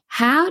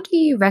 how do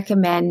you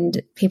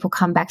recommend people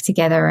come back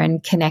together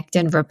and connect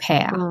and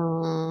repair?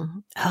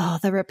 Oh,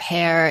 the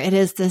repair. It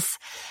is this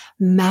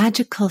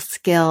magical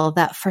skill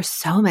that for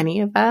so many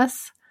of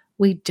us,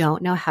 we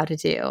don't know how to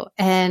do.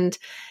 And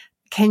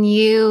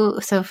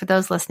So for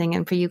those listening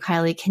and for you,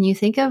 Kylie, can you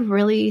think of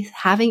really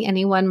having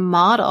anyone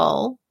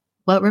model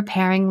what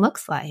repairing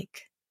looks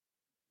like?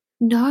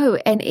 No.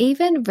 And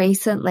even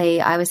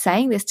recently, I was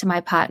saying this to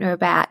my partner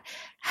about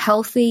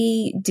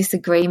healthy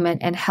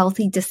disagreement and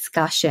healthy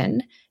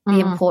discussion, the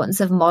importance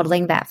of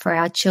modeling that for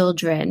our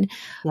children,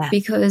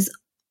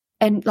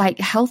 and like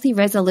healthy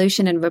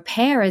resolution and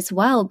repair as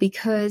well,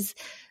 because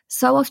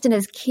so often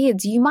as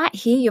kids, you might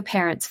hear your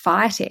parents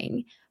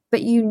fighting,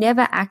 but you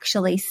never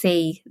actually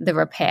see the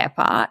repair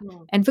part,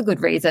 and for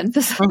good reason,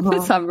 for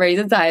some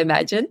reasons, I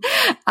imagine.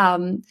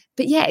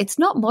 But yeah, it's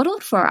not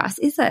modeled for us,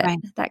 is it? Right.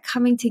 That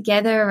coming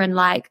together and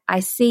like,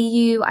 I see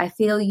you, I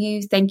feel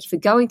you, thank you for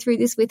going through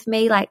this with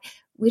me. Like,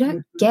 we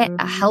don't get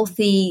a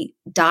healthy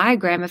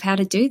diagram of how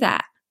to do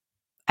that.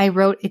 I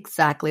wrote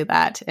exactly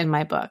that in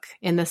my book,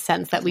 in the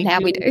sense that we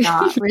do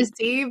not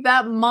receive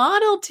that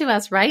model to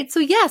us, right?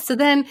 So so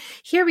then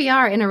here we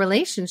are in a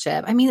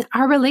relationship. I mean,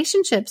 our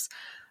relationships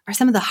are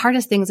some of the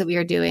hardest things that we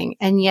are doing,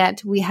 and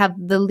yet we have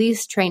the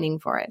least training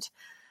for it.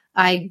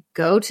 I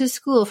go to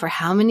school for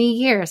how many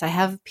years? I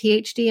have a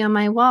PhD on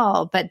my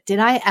wall, but did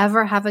I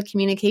ever have a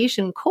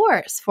communication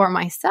course for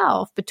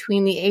myself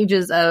between the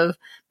ages of,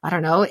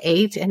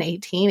 8 and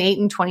 18, 8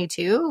 and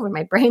 22, when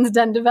my brain's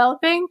done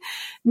developing?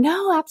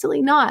 No,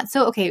 absolutely not.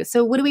 So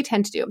what do we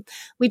tend to do?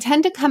 We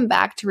tend to come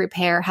back to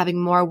repair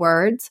having more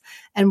words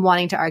and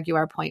wanting to argue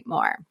our point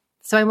more.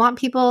 So I want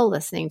people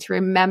listening to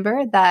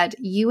remember that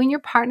you and your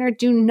partner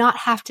do not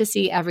have to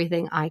see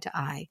everything eye to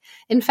eye.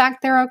 In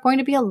fact, there are going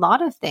to be a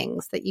lot of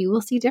things that you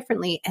will see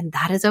differently, and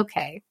that is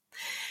okay.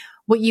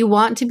 What you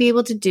want to be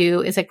able to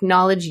do is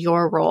acknowledge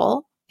your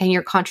role and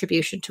your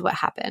contribution to what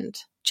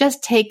happened.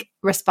 Just take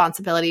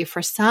responsibility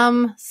for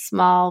some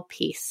small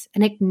piece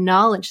and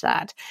acknowledge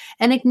that.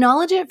 And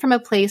acknowledge it from a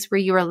place where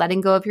you are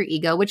letting go of your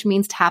ego, which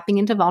means tapping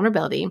into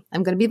vulnerability.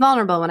 I'm going to be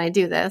vulnerable when I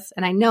do this,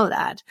 and I know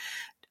that.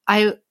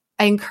 I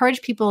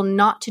encourage people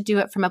not to do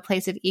it from a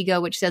place of ego,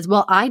 which says,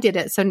 well, I did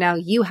it, so now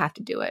you have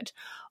to do it,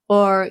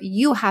 or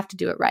you have to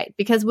do it right.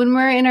 Because when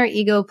we're in our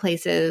ego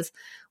places,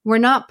 we're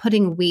not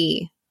putting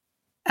we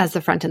as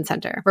the front and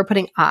center. We're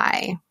putting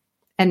I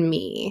and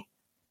me,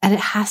 and it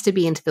has to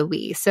be into the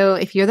we. So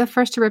if you're the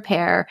first to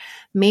repair,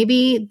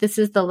 maybe this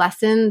is the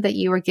lesson that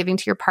you are giving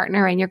to your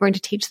partner, and you're going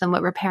to teach them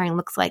what repairing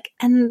looks like.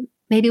 And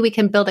maybe we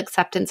can build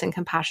acceptance and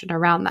compassion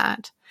around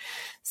that.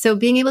 So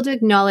being able to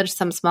acknowledge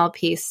some small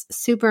piece,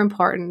 super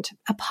important.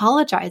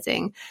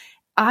 Apologizing.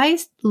 I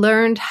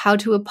learned how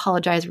to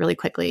apologize really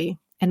quickly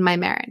in my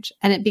marriage,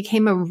 and it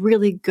became a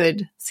really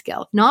good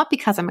skill, not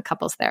because I'm a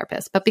couples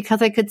therapist, but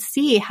because I could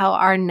see how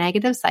our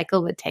negative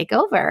cycle would take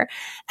over,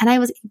 and I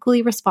was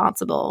equally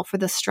responsible for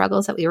the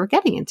struggles that we were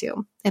getting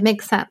into. It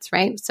makes sense,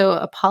 right? So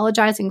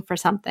apologizing for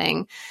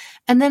something.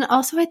 And then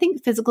also, I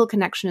think physical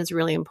connection is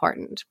really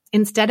important.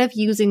 Instead of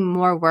using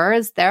more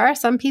words, there are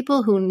some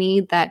people who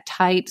need that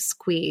tight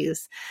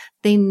squeeze.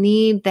 They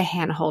need the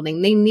hand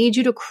holding. They need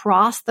you to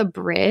cross the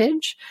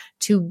bridge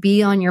to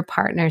be on your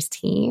partner's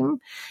team.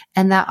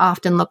 And that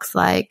often looks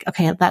like,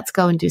 okay, let's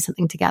go and do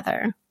something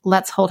together.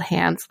 Let's hold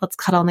hands. Let's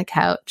cuddle on the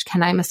couch.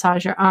 Can I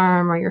massage your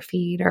arm or your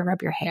feet or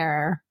rub your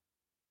hair?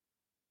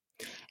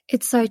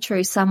 It's so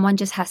true. Someone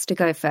just has to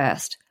go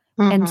first.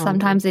 And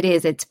sometimes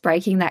it's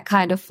breaking that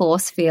kind of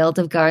force field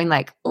of going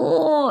like,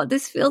 oh,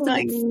 this feels a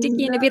bit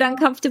sticky and a bit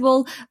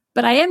uncomfortable,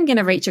 but I am going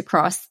to reach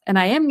across and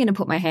I am going to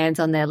put my hands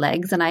on their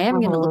legs and I am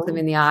going to look them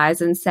in the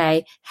eyes and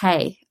say,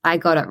 hey, I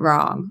got it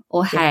wrong.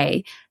 Or,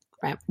 hey,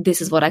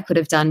 this is what I could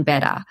have done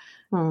better.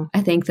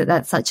 I think that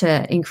that's such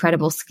an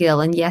incredible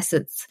skill. And yes,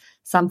 it's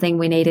something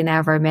we need in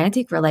our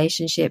romantic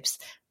relationships,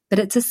 but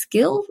it's a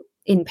skill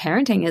in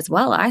parenting as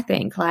well, I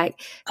think. Like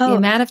the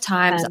amount of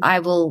times I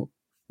will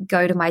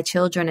go to my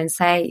children and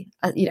say,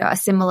 a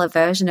similar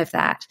version of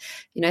that,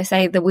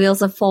 say the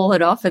wheels have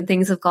fallen off and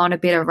things have gone a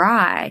bit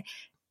awry.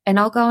 And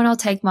I'll go and I'll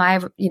take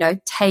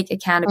take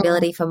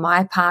accountability for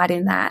my part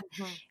in that.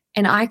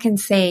 And I can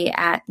see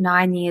at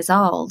 9 years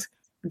old,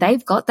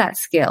 they've got that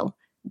skill.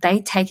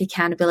 They take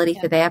accountability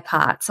for their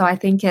part. So I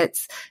think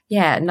it's,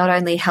 not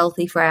only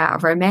healthy for our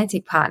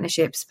romantic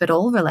partnerships, but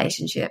all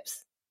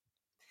relationships.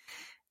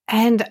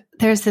 And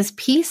there's this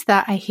piece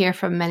that I hear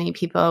from many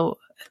people,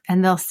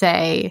 and they'll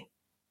say,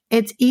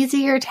 it's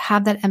easier to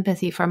have that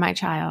empathy for my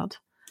child,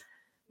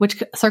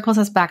 which circles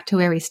us back to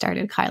where we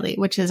started, Kylie,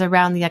 which is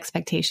around the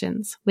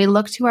expectations. We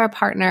look to our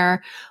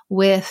partner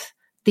with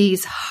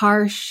these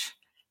harsh,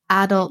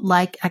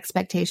 adult-like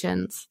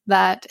expectations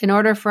that in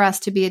order for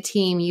us to be a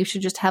team, you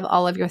should just have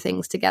all of your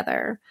things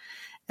together.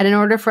 And in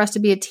order for us to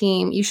be a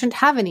team, you shouldn't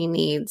have any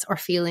needs or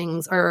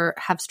feelings or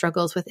have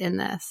struggles within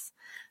this.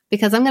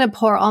 Because I'm going to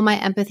pour all my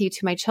empathy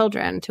to my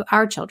children, to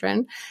our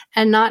children,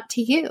 and not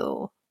to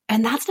you.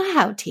 And that's not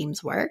how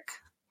teams work.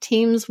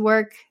 Teams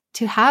work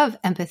to have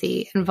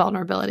empathy and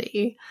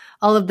vulnerability,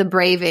 all of the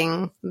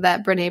braving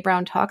that Brené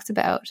Brown talks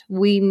about.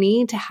 We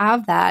need to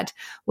have that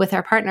with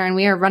our partner, and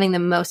we are running the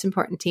most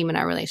important team in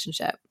our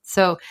relationship.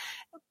 So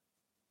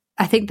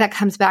I think that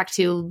comes back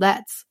to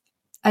let's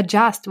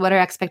adjust what our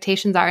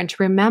expectations are and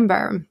to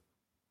remember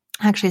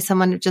Actually,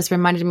 someone just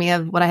reminded me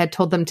of what I had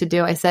told them to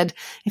do. I said,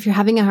 if you're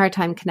having a hard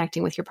time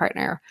connecting with your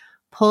partner,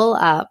 pull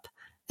up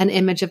an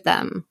image of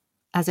them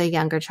as a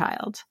younger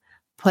child.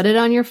 Put it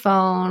on your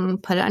phone,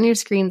 put it on your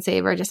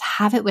screensaver, just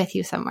have it with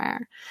you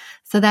somewhere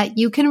so that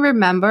you can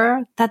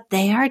remember that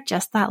they are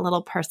just that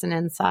little person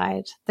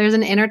inside. There's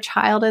an inner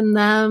child in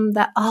them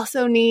that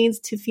also needs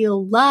to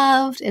feel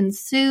loved and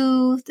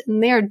soothed,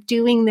 and they're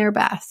doing their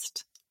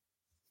best.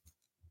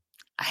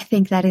 I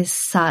think that is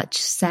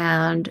such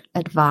sound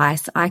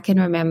advice. I can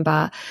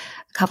remember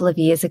a couple of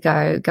years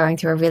ago going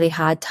through a really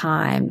hard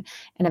time,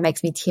 and it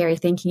makes me teary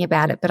thinking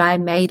about it, but I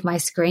made my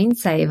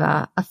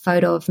screensaver a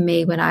photo of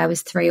me when I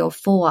was 3 or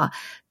 4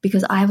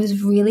 because I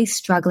was really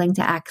struggling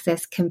to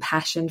access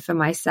compassion for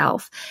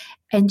myself.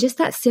 And just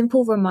that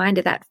simple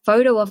reminder, that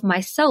photo of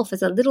myself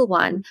as a little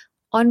one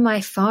on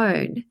my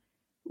phone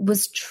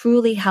was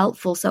truly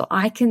helpful. So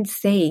I can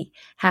see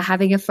how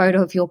having a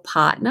photo of your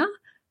partner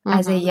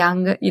as a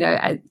young,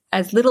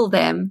 as little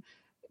them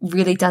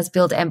really does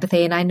build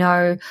empathy. And I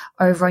know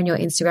over on your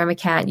Instagram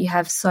account, you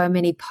have so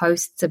many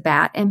posts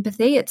about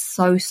empathy. It's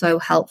so, so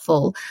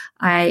helpful.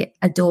 I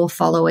adore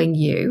following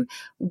you.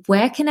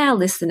 Where can our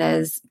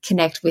listeners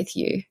connect with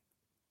you?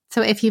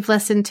 So if you've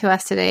listened to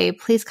us today,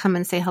 please come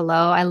and say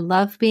hello. I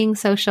love being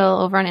social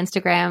over on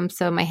Instagram.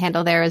 So my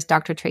handle there is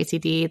Dr. Tracy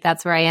D.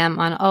 That's where I am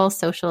on all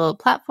social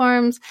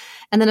platforms.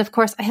 And then, of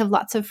course, I have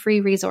lots of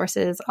free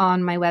resources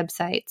on my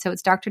website. So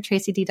it's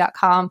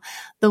drtracyd.com.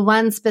 The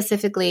one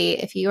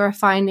specifically, if you are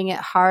finding it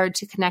hard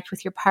to connect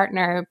with your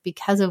partner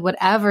because of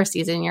whatever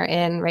season you're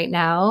in right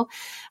now,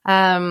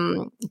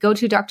 go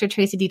to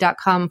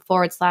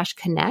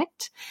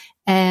drtracyd.com/connect.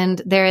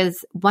 And there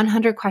is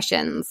 100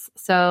 questions.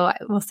 So I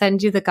will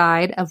send you the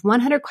guide of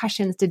 100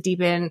 questions to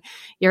deepen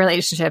your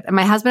relationship. And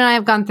my husband and I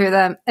have gone through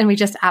them, and we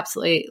just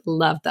absolutely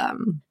love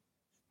them.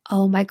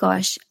 Oh my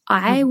gosh.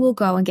 I will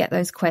go and get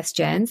those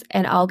questions,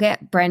 and I'll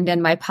get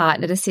Brendan, my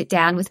partner, to sit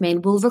down with me,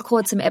 and we'll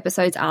record some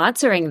episodes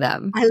answering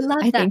them.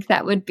 I think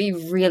that would be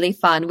really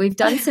fun. We've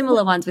done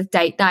similar ones with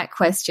date night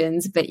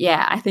questions, but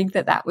yeah, I think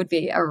that would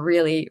be a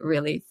really,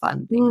 really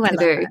fun thing to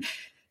do.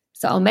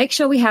 So I'll make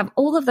sure we have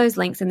all of those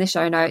links in the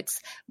show notes.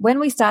 When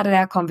we started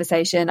our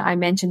conversation, I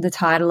mentioned the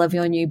title of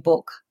your new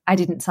book. I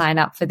didn't sign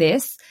up for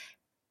this.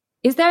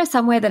 Is there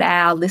somewhere that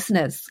our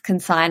listeners can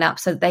sign up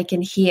so that they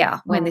can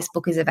hear when this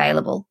book is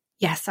available?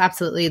 Yes,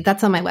 absolutely.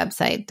 That's on my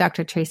website,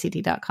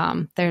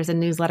 drtracyd.com. There's a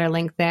newsletter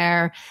link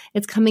there.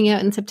 It's coming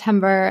out in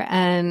September,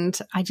 and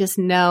I just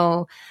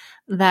know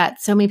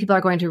that so many people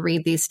are going to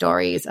read these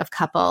stories of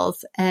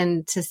couples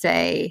and to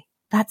say,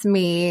 that's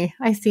me.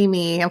 I see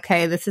me.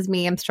 Okay, this is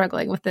me. I'm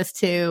struggling with this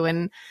too.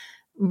 And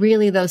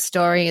really, those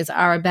stories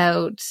are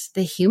about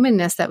the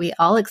humanness that we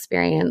all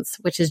experience,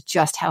 which is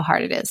just how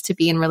hard it is to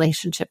be in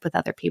relationship with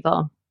other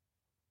people.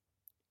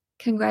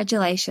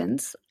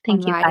 Congratulations on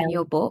writing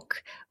your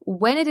book.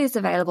 When it is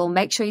available,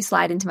 make sure you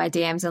slide into my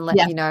DMs and let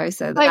me know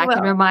so that I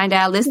can remind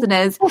our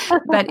listeners.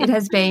 But it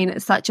has been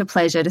such a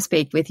pleasure to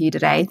speak with you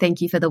today.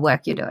 Thank you for the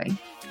work you're doing.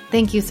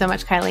 Thank you so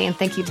much, Kylie. And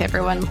thank you to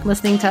everyone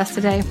listening to us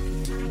today.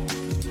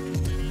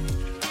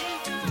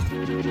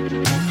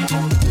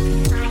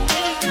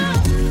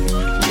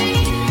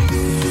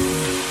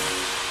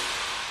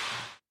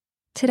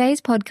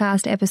 Today's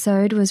podcast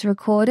episode was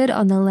recorded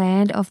on the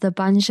land of the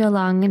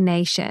Bundjalung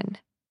Nation.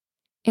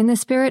 In the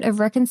spirit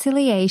of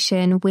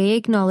reconciliation, we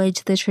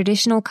acknowledge the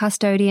traditional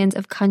custodians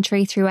of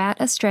country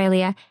throughout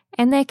Australia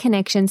and their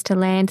connections to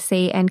land,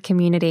 sea, and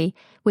community.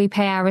 We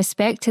pay our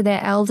respect to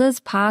their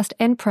elders, past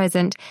and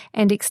present,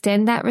 and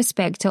extend that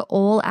respect to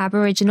all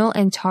Aboriginal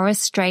and Torres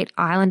Strait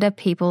Islander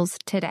peoples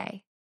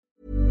today.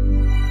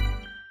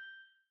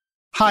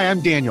 Hi,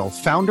 I'm Daniel,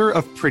 founder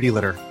of Pretty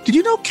Litter. Did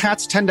you know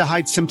cats tend to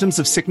hide symptoms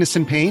of sickness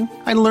and pain?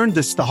 I learned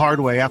this the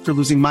hard way after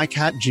losing my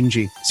cat,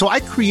 Gingy. So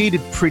I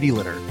created Pretty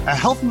Litter, a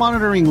health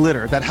monitoring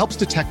litter that helps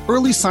detect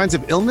early signs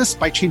of illness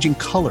by changing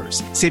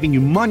colors, saving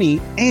you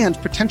money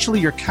and potentially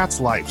your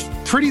cat's life.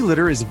 Pretty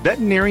Litter is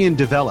veterinarian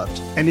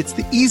developed, and it's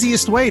the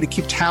easiest way to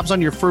keep tabs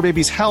on your fur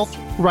baby's health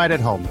right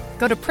at home.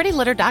 Go to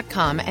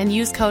prettylitter.com and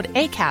use code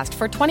ACAST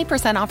for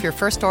 20% off your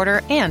first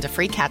order and a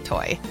free cat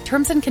toy.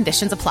 Terms and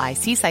conditions apply.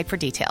 See site for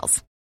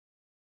details.